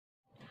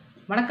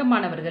வணக்கம்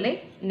மாணவர்களே,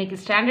 இன்னைக்கு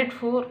standard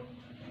 4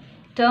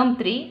 term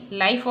 3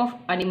 life of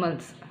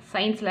animals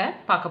சயின்ஸில்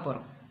பார்க்க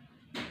போகிறோம்.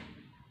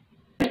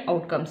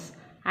 Outcomes: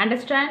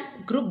 understand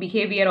group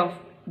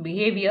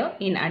behavior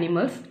in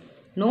animals,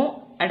 know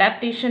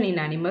adaptation in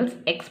animals,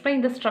 explain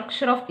the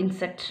structure of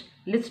insect,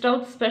 list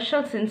out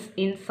special sense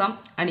in some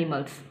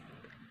animals.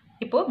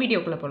 இப்போ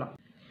வீடியோக்குள்ளே போகலாம்.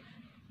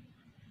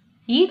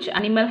 Each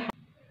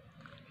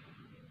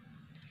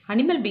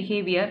animal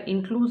behavior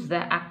includes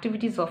the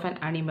activities of an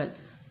animal.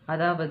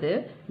 அதாவது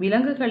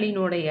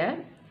விலங்குகளினுடைய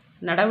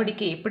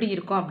நடவடிக்கை எப்படி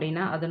இருக்கும்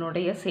அப்படின்னா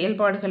அதனுடைய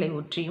செயல்பாடுகளை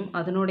ஒற்றியும்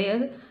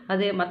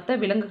அது மற்ற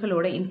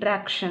விலங்குகளோட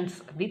இன்ட்ராக்ஷன்ஸ்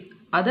வித்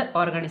அதர்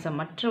ஆர்கானிசம்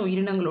மற்ற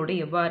உயிரினங்களோடு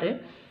எவ்வாறு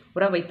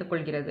உற வைத்துக்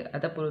கொள்கிறது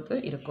அதை பொறுத்து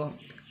இருக்கும்.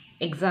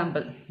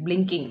 எக்ஸாம்பிள்: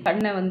 பிளிங்கிங்,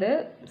 கண்ணை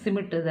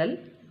சிமிட்டுதல்,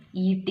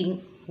 ஈட்டிங்,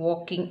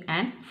 வாக்கிங்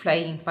அண்ட்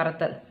ஃப்ளையிங்,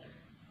 பறத்தல்,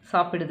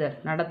 சாப்பிடுதல்,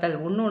 நடத்தல்,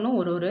 ஒன்று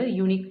ஒரு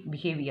unique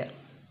behaviour.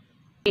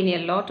 In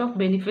a lot of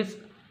benefits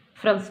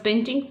from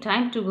spending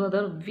time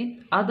together with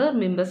other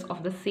members of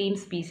the same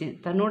species.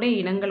 தன்னுடைய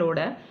இனங்களோட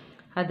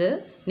அது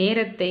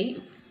நேரத்தை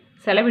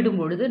செலவிடும்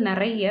பொழுது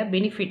நிறைய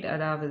பெனிஃபிட்,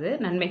 அதாவது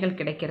நன்மைகள்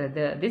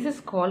கிடைக்கிறது. This is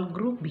called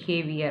group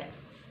behavior.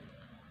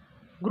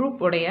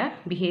 Group உடைய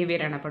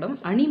பிஹேவியர் எனப்படும்.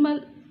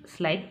 அனிமல்ஸ்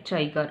லைக்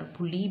டைகர்,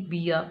 புலி,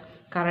 பியர்,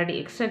 கரடி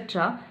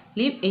etcetera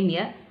live in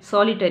a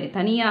solitary,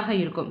 தனியாக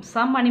இருக்கும்.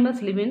 Some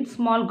animals live in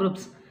small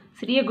groups,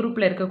 சிறிய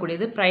குரூப்பில்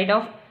இருக்கக்கூடியது. Pride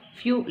of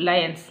few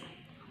lions,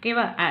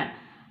 ஓகேவா?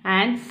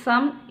 And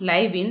some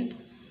live in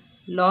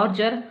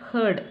larger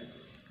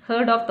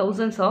herd of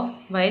thousands of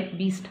wild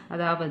beasts,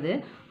 அதாவது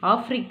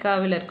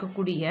ஆப்பிரிக்காவில்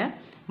இருக்கக்கூடிய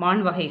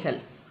மான் வகைகள்,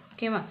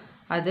 ஓகேவா?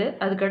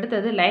 அதுக்கு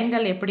அடுத்தது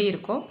லைன்கள் எப்படி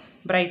இருக்கும்?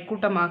 பிரைட்,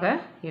 கூட்டமாக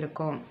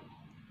இருக்கும்.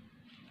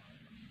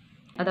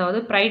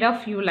 அதாவது ப்ரைட்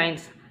ஆஃப் ஃபியூ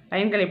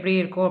லைன்கள் எப்படி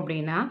இருக்கும்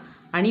அப்படின்னா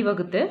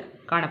அணிவகுத்து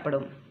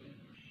காணப்படும்.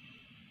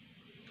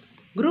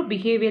 Group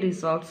behaviour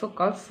is also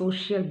call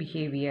social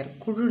behaviour.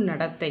 குழு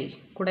நடத்தை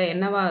கூட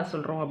என்னவா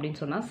சொல்கிறோம் அப்படின்னு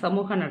சொன்னால்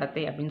சமூக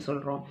நடத்தை அப்படின்னு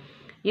சொல்கிறோம்.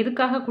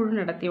 எதுக்காக குழு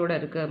நடத்தையோடு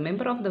இருக்குது?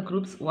 Member of the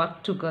groups work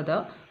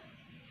together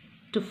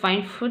to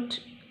find food,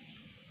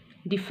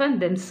 defend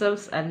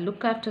themselves and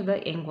look after the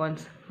young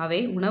once. அவை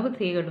உணவு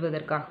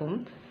தேடுவதற்காகவும்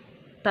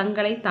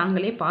தங்களை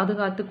தாங்களே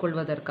பாதுகாத்து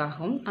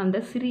கொள்வதற்காகவும்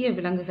அந்த சிறிய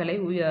விலங்குகளை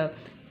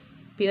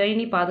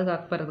பேணி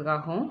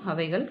பாதுகாப்பதற்காகவும்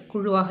அவைகள்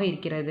குழுவாக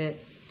இருக்கிறது.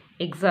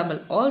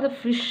 Example: all the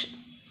fish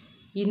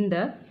in the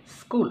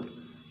school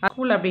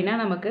அப்படின்னா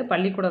நமக்கு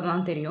பள்ளிக்கூடம்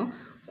தான் தெரியும்.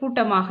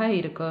 கூட்டமாக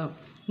இருக்கும்.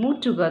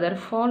 Move together,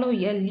 follow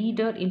a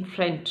leader in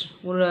front.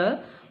 ஒரு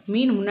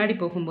மீன் முன்னாடி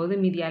போகும்போது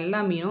மீதி எல்லா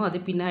மீனும் அது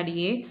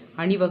பின்னாடியே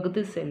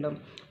அணிவகுத்து செல்லும்.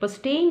 இப்போ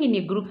staying in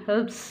a group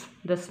helps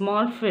the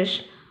small fish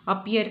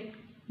appear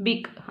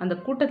big. அந்த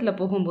கூட்டத்தில்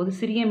போகும்போது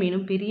சிறிய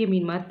மீனும் பெரிய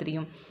மீன் மாதிரி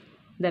தெரியும்.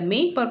 The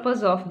main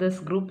purpose of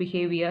this group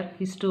behaviour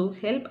is to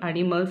help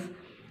animals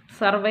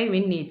survive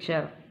in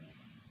nature.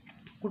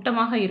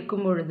 கூட்டமாக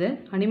இருக்கும் பொழுது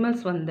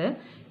அனிமல்ஸ்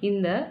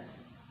இந்த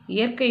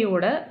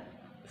இயற்கையோட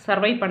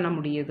சர்வை பண்ண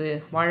முடியுது,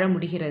 வாழ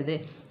முடிகிறது.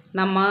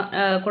 நம்ம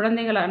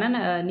குழந்தைகளான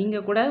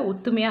நீங்கள் கூட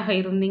ஒத்துமையாக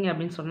இருந்தீங்க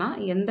அப்படின்னு சொன்னால்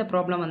எந்த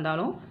ப்ராப்ளம்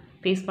வந்தாலும்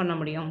ஃபேஸ் பண்ண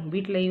முடியும்,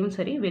 வீட்லேயும்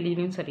சரி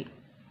வெளியிலையும் சரி.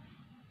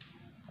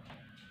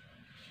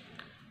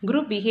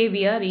 குரூப்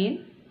பிஹேவியர் இன்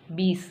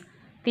பீஸ்,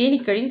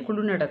 தேனீக்களின்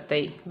குழு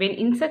நடத்தை. When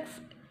insects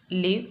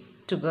live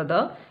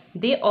together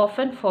they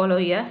often follow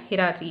எ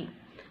ஹிரார்கி.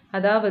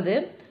 அதாவது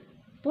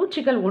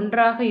பூச்சிகள்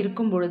ஒன்றாக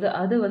இருக்கும் பொழுது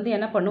அது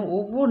என்ன பண்ணும்?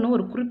 ஒவ்வொன்றும்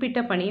ஒரு குறிப்பிட்ட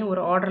பணியை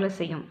ஒரு ஆர்டரில்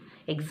செய்யும்.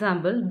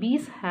 Example: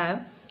 piece have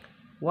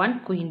one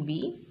queen பீ.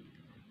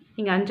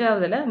 நீங்கள்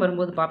 5ஆவதில்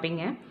வரும்போது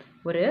பார்ப்பீங்க,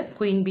 ஒரு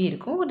குயின் பீ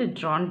இருக்கும், ஒரு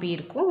ட்ரான் பீ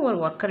இருக்கும், ஒரு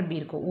ஒர்க்கர் பீ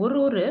இருக்கும்.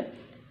 ஒரு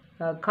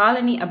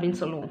காலனி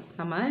அப்படின்னு சொல்லுவோம்.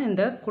 நம்ம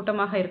இந்த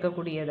கூட்டமாக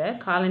இருக்கக்கூடியதை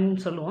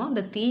காலனின்னு சொல்லுவோம்.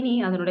 அந்த தேனி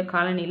அதனுடைய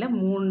காலனியில்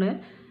 3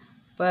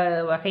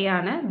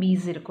 வகையான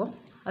பீஸ் இருக்கும்.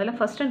 அதில்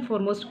first and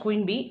foremost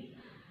queen B.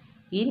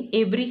 In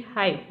every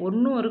ஹைவ்,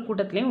 ஒரு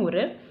கூட்டத்துலேயும்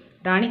ஒரு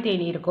ராணி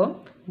தேனி இருக்கும்.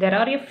 தெர்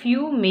ஆர் எ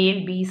ஃபியூ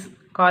மேல் பீஸ்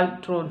கால்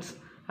ட்ரோன்ஸ்.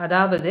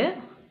 அதாவது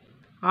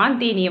ஆண்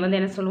தேனியை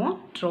என்ன சொல்லுவோம்?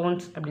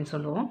 ட்ரோன்ஸ் அப்படின்னு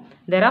சொல்லுவோம்.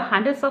 There are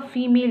hundreds of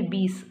female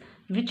piece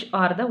which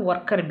are the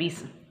worker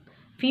piece.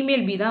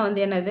 Female பீ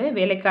தான் என்னது?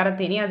 வேலைக்கார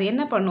தேனி. அது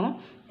என்ன பண்ணும்?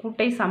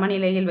 கூட்டை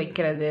சமநிலையில்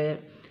வைக்கிறது.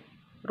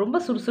 ரொம்ப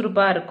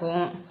சுறுசுறுப்பாக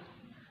இருக்கும்.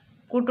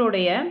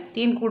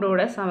 தேன்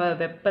கூடோட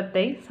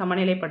வெப்பத்தை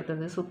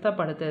சமநிலைப்படுத்துறது,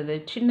 சுத்தப்படுத்துறது,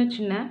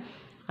 சின்ன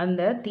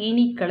அந்த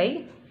தேனீக்களை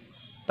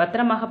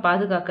பத்திரமாக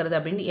பாதுகாக்கிறது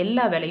அப்படின்னு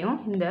எல்லா வேலையும்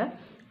இந்த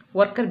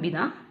ஒர்க்கர் பீ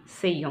தான்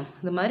செய்யும்.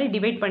 இந்த மாதிரி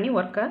டிவைட் பண்ணி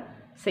ஒர்க்கை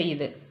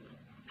செய்யுது.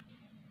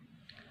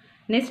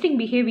 நெஸ்டிங்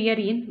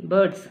பிஹேவியர் இன்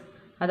பேர்ட்ஸ்,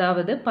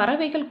 அதாவது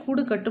பறவைகள்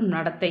கூடு கட்டும்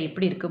நடத்தை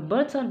எப்படி இருக்குது?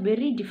 Birds are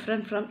very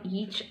different from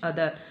each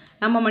other.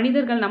 நம்ம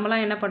மனிதர்கள்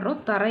நம்மளாம் என்ன பண்ணுறோம்?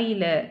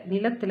 தரையில்,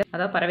 நிலத்தில்,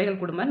 அதாவது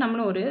பறவைகள் குடும்பம்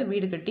நம்மளும் ஒரு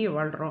வீடு கட்டி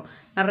வாழ்கிறோம்.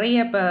 நிறைய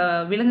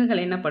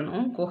விலங்குகள் என்ன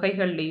பண்ணும்?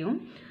 குகைகள்லேயும்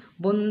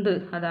பொந்து,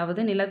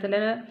 அதாவது நிலத்தில்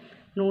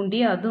நோண்டி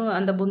அதுவும்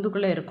அந்த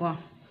பொந்துக்குள்ளே இருக்கும்.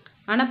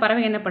 ஆனால்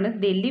பறவை என்ன பண்ணுது?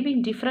 They live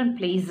in different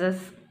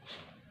places,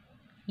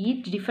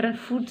 eat different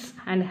foods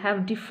and have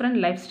different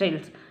life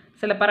styles.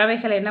 சில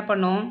பறவைகள் என்ன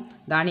பண்ணும்?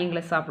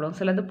 தானியங்களை சாப்பிடும்,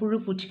 சிலது புழு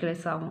பூச்சிகளை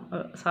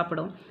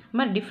சாப்பிடும். இது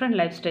மாதிரி different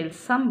life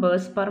styles. Some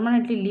birds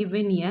permanently live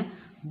in a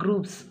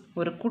groups,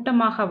 ஒரு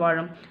கூட்டமாக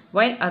வாழும்.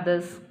 while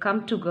others come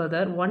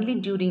together only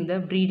during the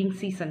breeding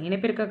season,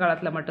 இனப்பெருக்க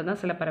காலத்தில்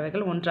மட்டும்தான் சில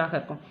பறவைகள் ஒன்றாக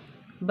இருக்கும்.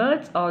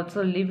 birds also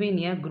live in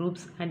a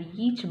groups and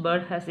each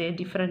bird has a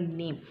different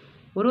name.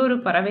 ஒரு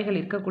பறவைகள்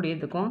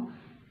இருக்கக்கூடியதுக்கும்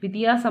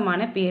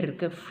வித்தியாசமான பேர்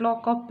இருக்குது.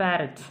 flock of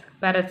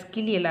parrots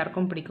கிளி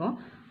எல்லாருக்கும் பிடிக்கும்.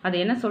 அது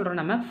என்ன சொல்கிறோம்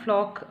நம்ம?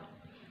 flock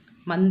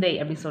மந்தை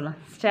அப்படின்னு சொல்லலாம்.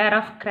 stare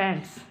of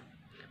cranes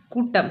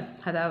கூட்டம்,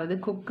 அதாவது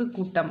கொக்கு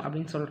கூட்டம்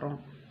அப்படின்னு சொல்கிறோம்.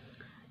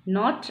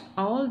 not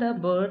all the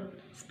bird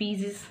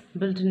species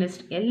build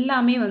nest,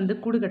 எல்லாமே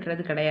கூடு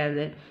கட்டுறது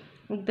கிடையாது.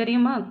 உங்களுக்கு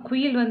தெரியுமா,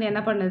 குயில்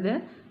என்ன பண்ணுது,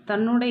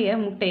 தன்னுடைய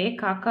முட்டையை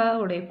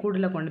காக்காவுடைய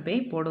கூடில் கொண்டு போய்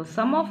போடும்.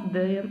 some of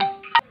the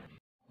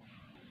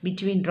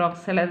between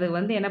rocks, சிலது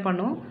என்ன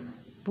பண்ணும்,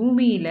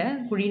 பூமியில்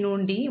குழி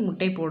நோண்டி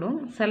முட்டை போடும்.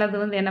 சிலது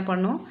என்ன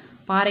பண்ணும்,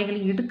 பாறைகள்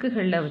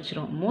இடுக்குகளில்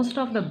வச்சிரும். most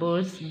of the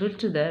birds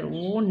built their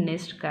own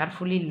nest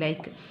carefully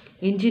like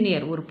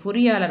engineer, ஒரு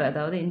பொறியாளர்,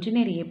 அதாவது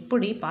என்ஜினியர்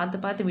எப்படி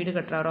பார்த்து வீடு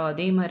கட்டுறாரோ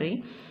அதே மாதிரி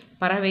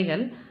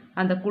பறவைகள்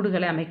அந்த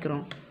கூடுகளை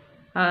அமைக்கிறோம்.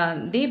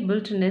 they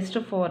built nest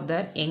for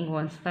their young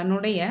ones,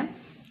 தன்னுடைய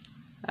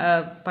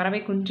பறவை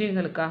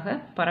குஞ்சுகளுக்காக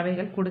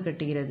பறவைகள் கூடு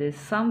கட்டுகிறது.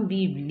 some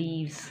weave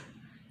leaves,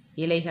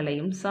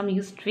 இலைகளையும், some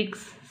use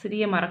twigs,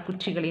 சிறிய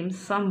மரக்குச்சிகளையும்,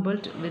 some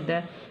built with the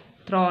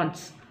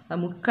thorns,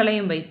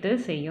 முட்களையும் வைத்து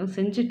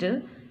செஞ்சுட்டு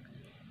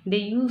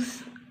they use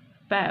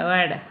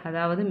pad,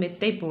 அதாவது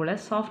மெத்தை போல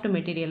சாஃப்ட்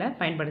மெட்டீரியலை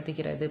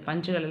பயன்படுத்துகிறது.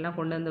 பஞ்சுகள் எல்லாம்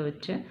கொண்டு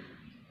வச்சு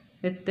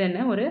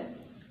மெத்தன்னு ஒரு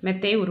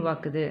மெத்தையை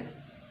உருவாக்குது.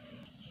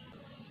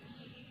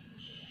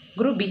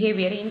 குரூப்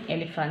பிஹேவியர் இன்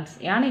எலிஃபண்ட்ஸ்,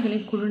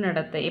 யானைகளின் குழு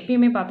நடத்தை.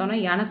 எப்பயுமே பார்த்தோன்னா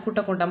யானை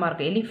கூட்டமாக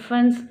இருக்குது.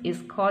 Elephants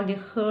is call the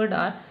hurt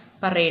R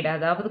parade,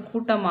 அதாவது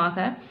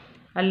கூட்டமாக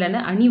அல்லது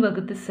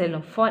அணிவகுத்து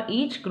செல்லும். For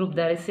each group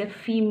there is a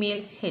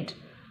female head,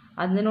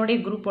 அதனுடைய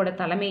குரூப்போட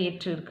தலைமை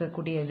ஏற்று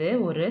இருக்கக்கூடியது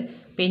ஒரு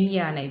பெண்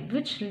யானை.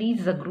 Which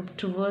leads the group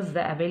towards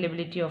the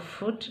availability of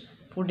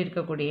food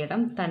இருக்கக்கூடிய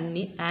இடம்,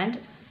 தண்ணி அண்ட்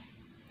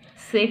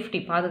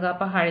சேஃப்டி,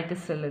 பாதுகாப்பாக அழைத்து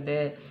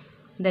செல்லுது.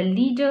 The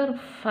leader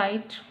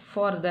fight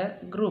for the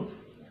group,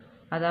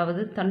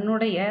 அதாவது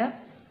தன்னுடைய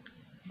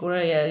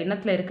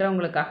இனத்தில்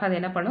இருக்கிறவங்களுக்காக அது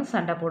என்ன பண்ணும்,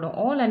 சண்டை போடும்.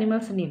 All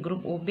animals in a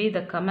group obey the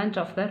comment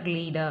of the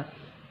leader,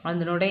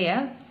 அதனுடைய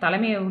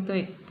தலைமையை ஊத்து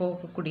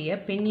போகக்கூடிய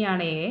பெண்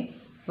யானையை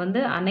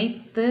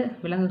அனைத்து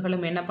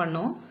விலங்குகளும் என்ன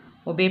பண்ணும்,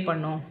 ஒபே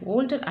பண்ணும்.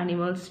 Older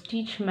animals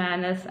teach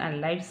manners and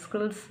life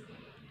skills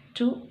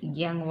to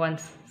young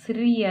once,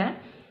 சிறிய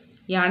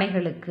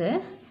யானைகளுக்கு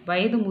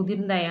வயது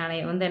முதிர்ந்த யானை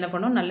என்ன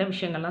பண்ணும், நல்ல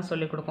விஷயங்கள்லாம்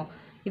சொல்லிக் கொடுக்கும்.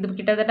 இது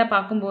கிட்டத்தட்ட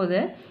பார்க்கும்போது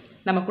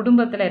நம்ம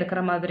குடும்பத்தில்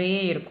இருக்கிற மாதிரியே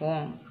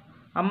இருக்கும்.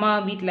 அம்மா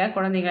வீட்டில்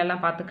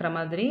குழந்தைங்களெல்லாம் பார்த்துக்கிற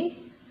மாதிரி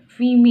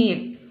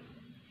ஃபீமேல்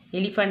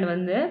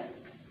எலிஃபண்ட்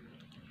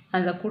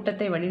அந்த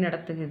கூட்டத்தை வழி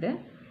நடத்துகுது.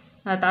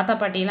 தாத்தா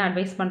பாட்டியெல்லாம்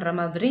அட்வைஸ் பண்ணுற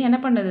மாதிரி என்ன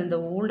பண்ணுது இந்த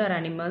ஓல்டர்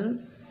அனிமல்,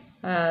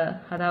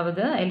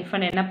 அதாவது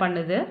எலிஃபண்ட் என்ன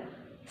பண்ணுது,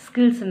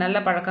 ஸ்கில்ஸ் நல்ல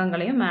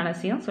பழக்கங்களையும்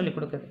மேனஸையும் சொல்லிக்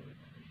கொடுக்குது.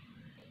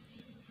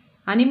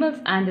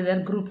 Animals and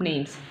Dhar group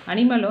names,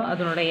 அனிமலும்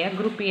அதனுடைய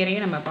குரூப்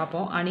பேரையும் நம்ம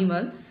பார்ப்போம்.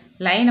 அனிமல்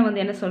லைனை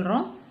என்ன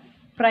சொல்கிறோம்,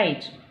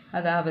 ப்ரைட்,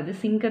 அதாவது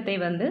சிங்கத்தை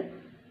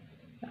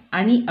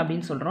அணி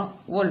அப்படின்னு சொல்கிறோம்.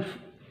 wolf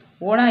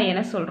ஓனா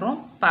என்ன சொல்கிறோம்,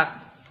 பாக்,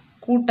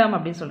 கூட்டம்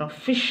அப்படின்னு சொல்கிறோம்.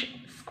 ஃபிஷ்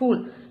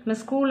ஸ்கூல், நம்ம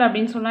ஸ்கூல்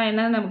அப்படின்னு சொன்னால்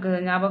என்ன நமக்கு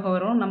ஞாபகம்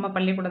வரும், நம்ம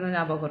பள்ளிக்கூடம் தான்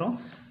ஞாபகம் வரும்.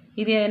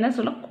 இது என்ன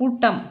சொல்லும்,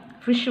 கூட்டம்.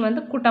 ஃபிஷ்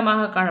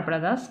கூட்டமாக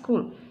காணப்படுறதா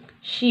ஸ்கூல்.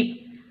 ஷீப்,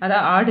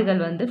 அதாவது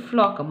ஆடுகள்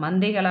ஃப்ளாக்,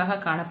 மந்தைகளாக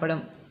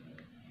காணப்படும்.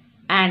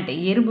 அண்ட்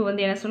எறும்பு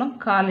என்ன சொல்லும்,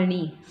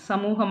 காலனி,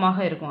 சமூகமாக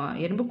இருக்கும்.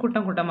 எறும்பு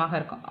கூட்டமாக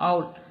இருக்கும்.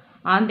 அவுல்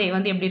ஆந்தை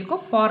எப்படி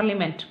இருக்கும்,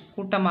 பார்லிமெண்ட்,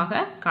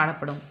 கூட்டமாக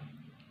காணப்படும்.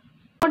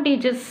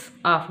 Advantages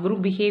of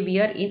group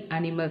behaviour in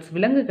animals,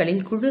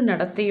 விலங்குகளின் குழு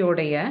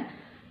நடத்தையோடைய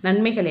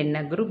நன்மைகள் என்ன?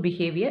 Group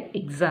behaviour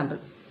example,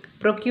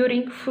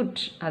 procuring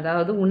food,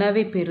 அதாவது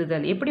உணவை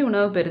பெறுதல். எப்படி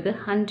உணவு பெறுது?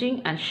 Hunting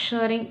and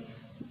sharing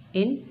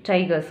in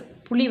tigers,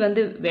 புலி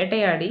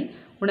வேட்டையாடி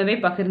உணவை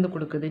பகிர்ந்து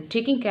கொடுக்குது.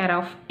 Taking care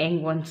of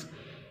young once,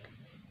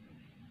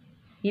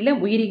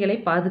 இளம் உயிரிகளை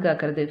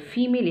பாதுகாக்கிறது.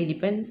 Female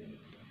elephant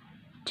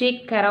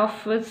take care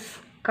of it's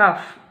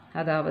cough,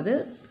 அதாவது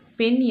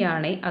பெண்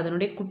யானை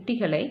அதனுடைய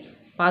குட்டிகளை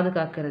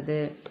பாதுகாக்கிறது.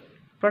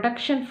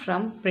 ப்ரொடெக்ஷன்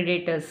ஃப்ரம்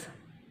ப்ரெடேட்டர்ஸ்,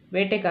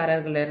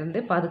 வேட்டைக்காரர்களிலிருந்து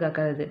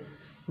பாதுகாக்கிறது.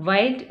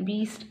 Wild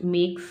Beast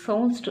make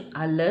sounds to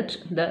alert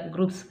the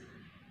groups,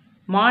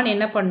 மான்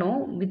என்ன பண்ணும்,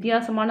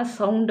 வித்தியாசமான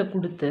சவுண்டை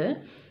கொடுத்து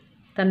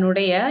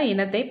தன்னுடைய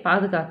இனத்தை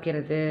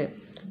பாதுகாக்கிறது.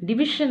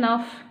 டிவிஷன்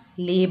ஆஃப்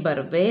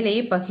லேபர்,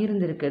 வேலையை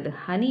பகிர்ந்திருக்குது.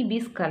 Honey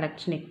piece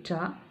collect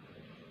nectar,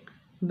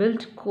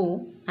 build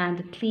Kom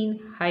and clean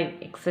ஹைவ்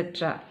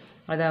etcetera,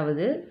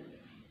 அதாவது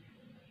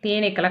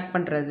தேனை கலெக்ட்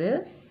பண்ணுறது,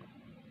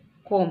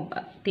 கோம்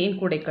தேன்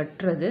கூடை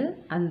கட்டுறது,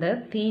 அந்த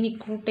தேனி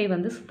கூட்டை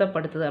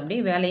சுத்தப்படுத்துது,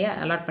 அப்படியே வேலையை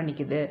அலாட்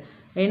பண்ணிக்குது.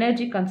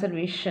 எனர்ஜி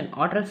கன்சர்வேஷன்,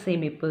 ஆற்றல்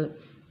சேமிப்பு.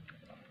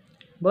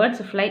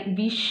 Birds fly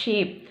we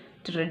shape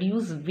to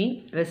reduce wind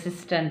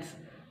resistance,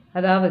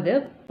 அதாவது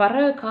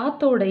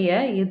காத்தோடைய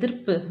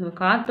எதிர்ப்பு,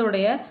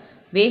 காத்தோடைய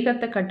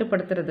வேகத்தை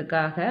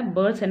கட்டுப்படுத்துறதுக்காக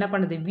பேர்ட்ஸ் என்ன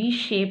பண்ணுது, வி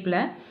ஷேப்பில்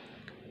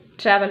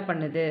ட்ராவல்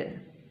பண்ணுது.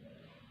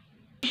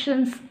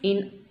 Adaptations in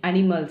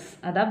animals.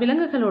 அதாவது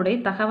விலங்குகளுடைய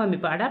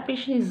தகவமைப்பு.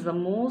 Adaptation is the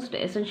most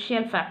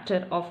essential factor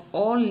of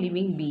all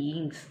living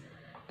beings.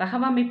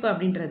 தகவமைப்பு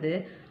அப்படின்றது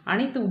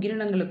அனைத்து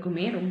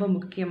உயிரினங்களுக்குமே ரொம்ப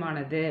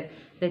முக்கியமானது.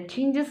 The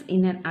changes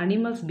in an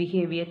animal's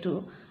behavior to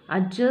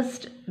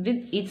adjust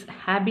with its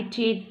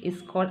habitat is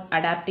called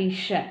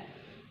adaptation.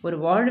 ஒரு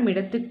வாழும்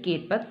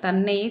இடத்துக்கேற்ப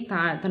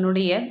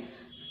தன்னுடைய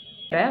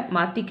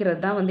மாற்றிக்கிறது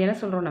தான் வந்து என்ன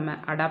சொல்கிறோம் நம்ம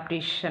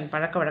அடாப்டேஷன்,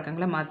 பழக்க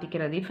வழக்கங்களை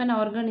மாற்றிக்கிறது. If an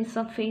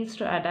organism fails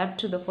to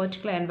adapt to the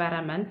particular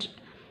environment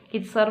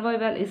it's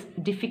survival is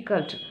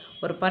difficult.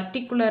 ஒரு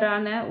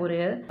பர்டிகுலரான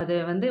அது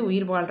வந்து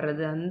உயிர்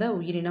வாழ்கிறது, அந்த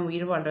உயிரினம்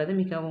உயிர் வாழ்கிறது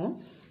மிகவும்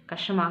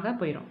கஷ்டமாக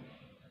போயிடும்.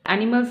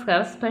 Animals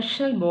have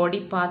special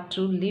body part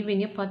to live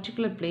in a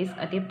particular place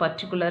at a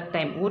particular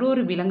time.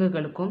 ஒரு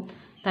விலங்குகளுக்கும்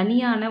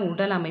தனியான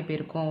உடல் அமைப்பு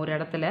இருக்கும் ஒரு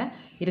இடத்துல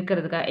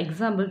இருக்கிறதுக்காக.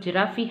 Example,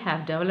 ஜிராஃபி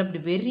have developed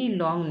very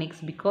long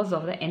next because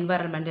of the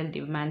environmental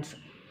demands.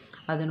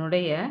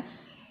 அதனுடைய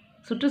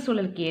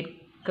சுற்றுச்சூழலுக்கு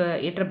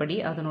ஏற்றபடி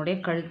அதனுடைய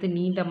கழுத்து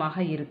நீண்டமாக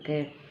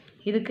இருக்குது.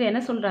 இதுக்கு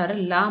என்ன சொல்கிறாரு,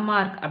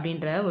 லாமார்க்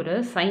அப்படின்ற ஒரு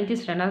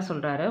சயின்டிஸ்ட் என்ன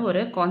சொல்கிறாரு,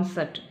 ஒரு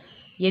கான்செப்ட்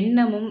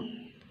எண்ணமும்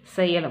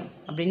செயலும்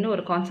அப்படின்னு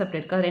ஒரு கான்செப்ட்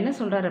இருக்குது. அதில் என்ன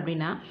சொல்கிறாரு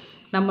அப்படின்னா,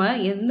 நம்ம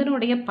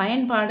எதனுடைய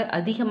பயன்பாடு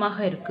அதிகமாக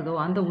இருக்குதோ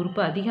அந்த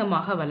உறுப்பு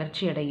அதிகமாக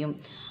வளர்ச்சி அடையும்.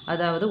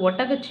 அதாவது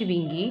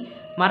ஒட்டகச்சிவிங்கி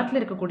மரத்தில்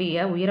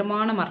இருக்கக்கூடிய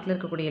உயரமான மரத்தில்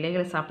இருக்கக்கூடிய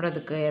இலைகளை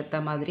சாப்பிட்றதுக்கு ஏற்ற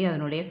மாதிரி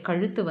அதனுடைய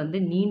கழுத்து வந்து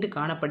நீண்டு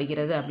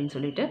காணப்படுகிறது அப்படின்னு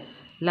சொல்லிட்டு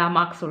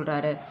லாமார்க்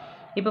சொல்கிறாரு.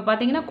 இப்போ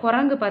பார்த்தீங்கன்னா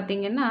குரங்கு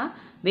பார்த்தீங்கன்னா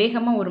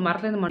வேகமாக ஒரு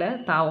மரத்துலேருந்து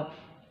தாவும்.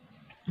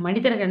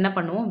 மனிதர்கள் என்ன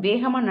பண்ணுவோம்,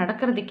 வேகமாக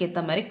நடக்கிறதுக்கு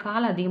ஏற்ற மாதிரி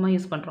காலை அதிகமாக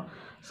யூஸ் பண்ணுறோம்.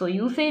 So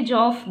usage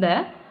of the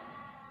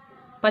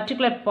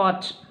particular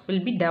part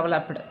will be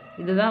developed.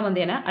 இதுதான் வந்து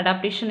என்ன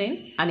adaptation in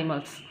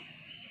animals.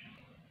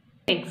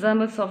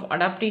 Examples of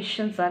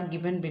adaptations R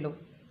given below.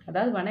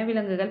 அதாவது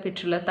வனவிலங்குகள்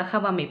பெற்றுள்ள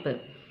தகவமைப்பு.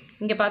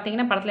 இங்கே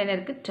பார்த்தீங்கன்னா படத்தில் என்ன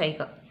இருக்குது,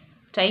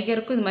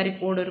 டைகருக்கும் இது மாதிரி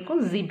கோடு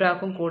இருக்கும்,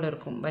 ஜீப்ராவுக்கும் கோடு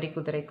இருக்கும், வரி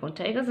குதிரைக்கும்.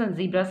 Tigers and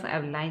zebras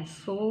have lines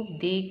so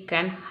they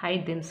can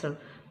height themself.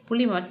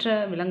 புலி மற்ற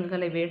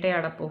விலங்குகளை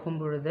வேட்டையாட போகும்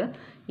பொழுது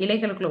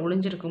இலைகளுக்குள்ளே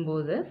ஒளிஞ்சிருக்கும்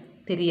போது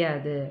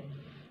தெரியாது.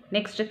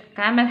 Next,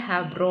 camel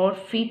have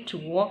broad feet to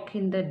walk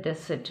in the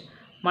dessert.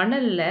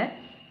 மணலில்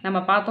நம்ம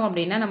பார்த்தோம்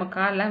அப்படின்னா நம்ம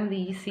காலெலாம் வந்து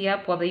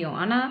ஈஸியாக புதையும்.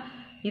 ஆனால்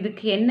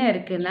இதுக்கு என்ன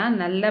இருக்குன்னா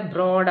நல்ல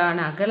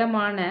ப்ராடான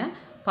அகலமான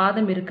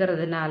பாதம்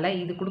இருக்கிறதுனால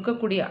இது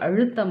கொடுக்கக்கூடிய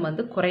அழுத்தம்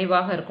வந்து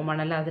குறைவாக இருக்கும்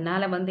மணலில்.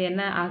 அதனால வந்து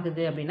என்ன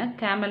ஆகுது அப்படின்னா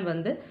கேமல்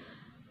வந்து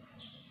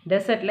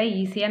டெசர்ட்டில்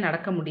ஈஸியாக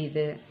நடக்க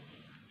முடியுது.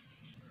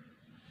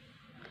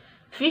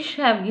 Fish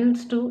have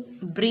kills to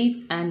breath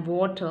and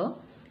water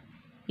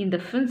இந்த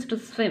ஃபின்ஸ் டு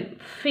ஸ்விம்.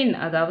 ஃபின்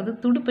அதாவது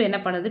துடுப்பு என்ன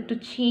பண்ணுது, டு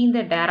சேஞ்ச்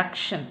த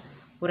டைரக்ஷன்.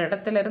 ஒரு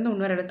இடத்துல இருந்து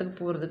இன்னொரு இடத்துக்கு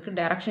போகிறதுக்கு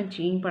டைரக்ஷன்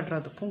சேஞ்ச்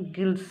பண்ணுறதுக்கும்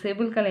கில்ஸ்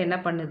செவில்களை என்ன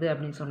பண்ணுது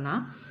அப்படின்னு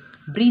சொன்னால்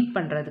ப்ரீத்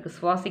பண்ணுறதுக்கு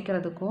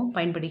சுவாசிக்கிறதுக்கும்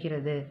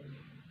பயன்படுகிறது.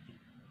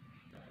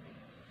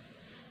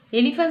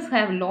 Elephants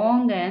have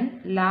long and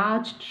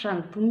large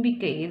trunk.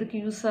 தும்பிக்கை எதுக்கு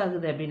யூஸ்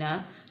ஆகுது அப்படின்னா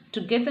to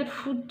கெதர்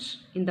food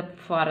in the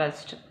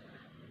forest.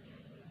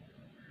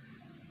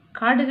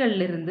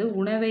 காடுகளிலிருந்து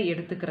உணவை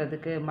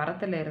எடுத்துக்கிறதுக்கு,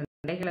 மரத்தில் இருந்து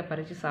இலைகளை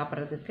பறித்து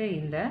சாப்பிட்றதுக்கு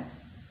இந்த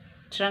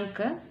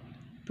ட்ரங்க்கு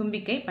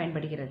தும்பிக்கை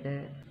பயன்படுகிறது.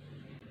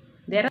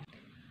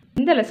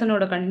 இந்த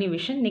லெசனோட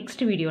கண்டினியூவேஷன்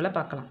நெக்ஸ்ட் வீடியோவில்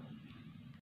பார்க்கலாம்.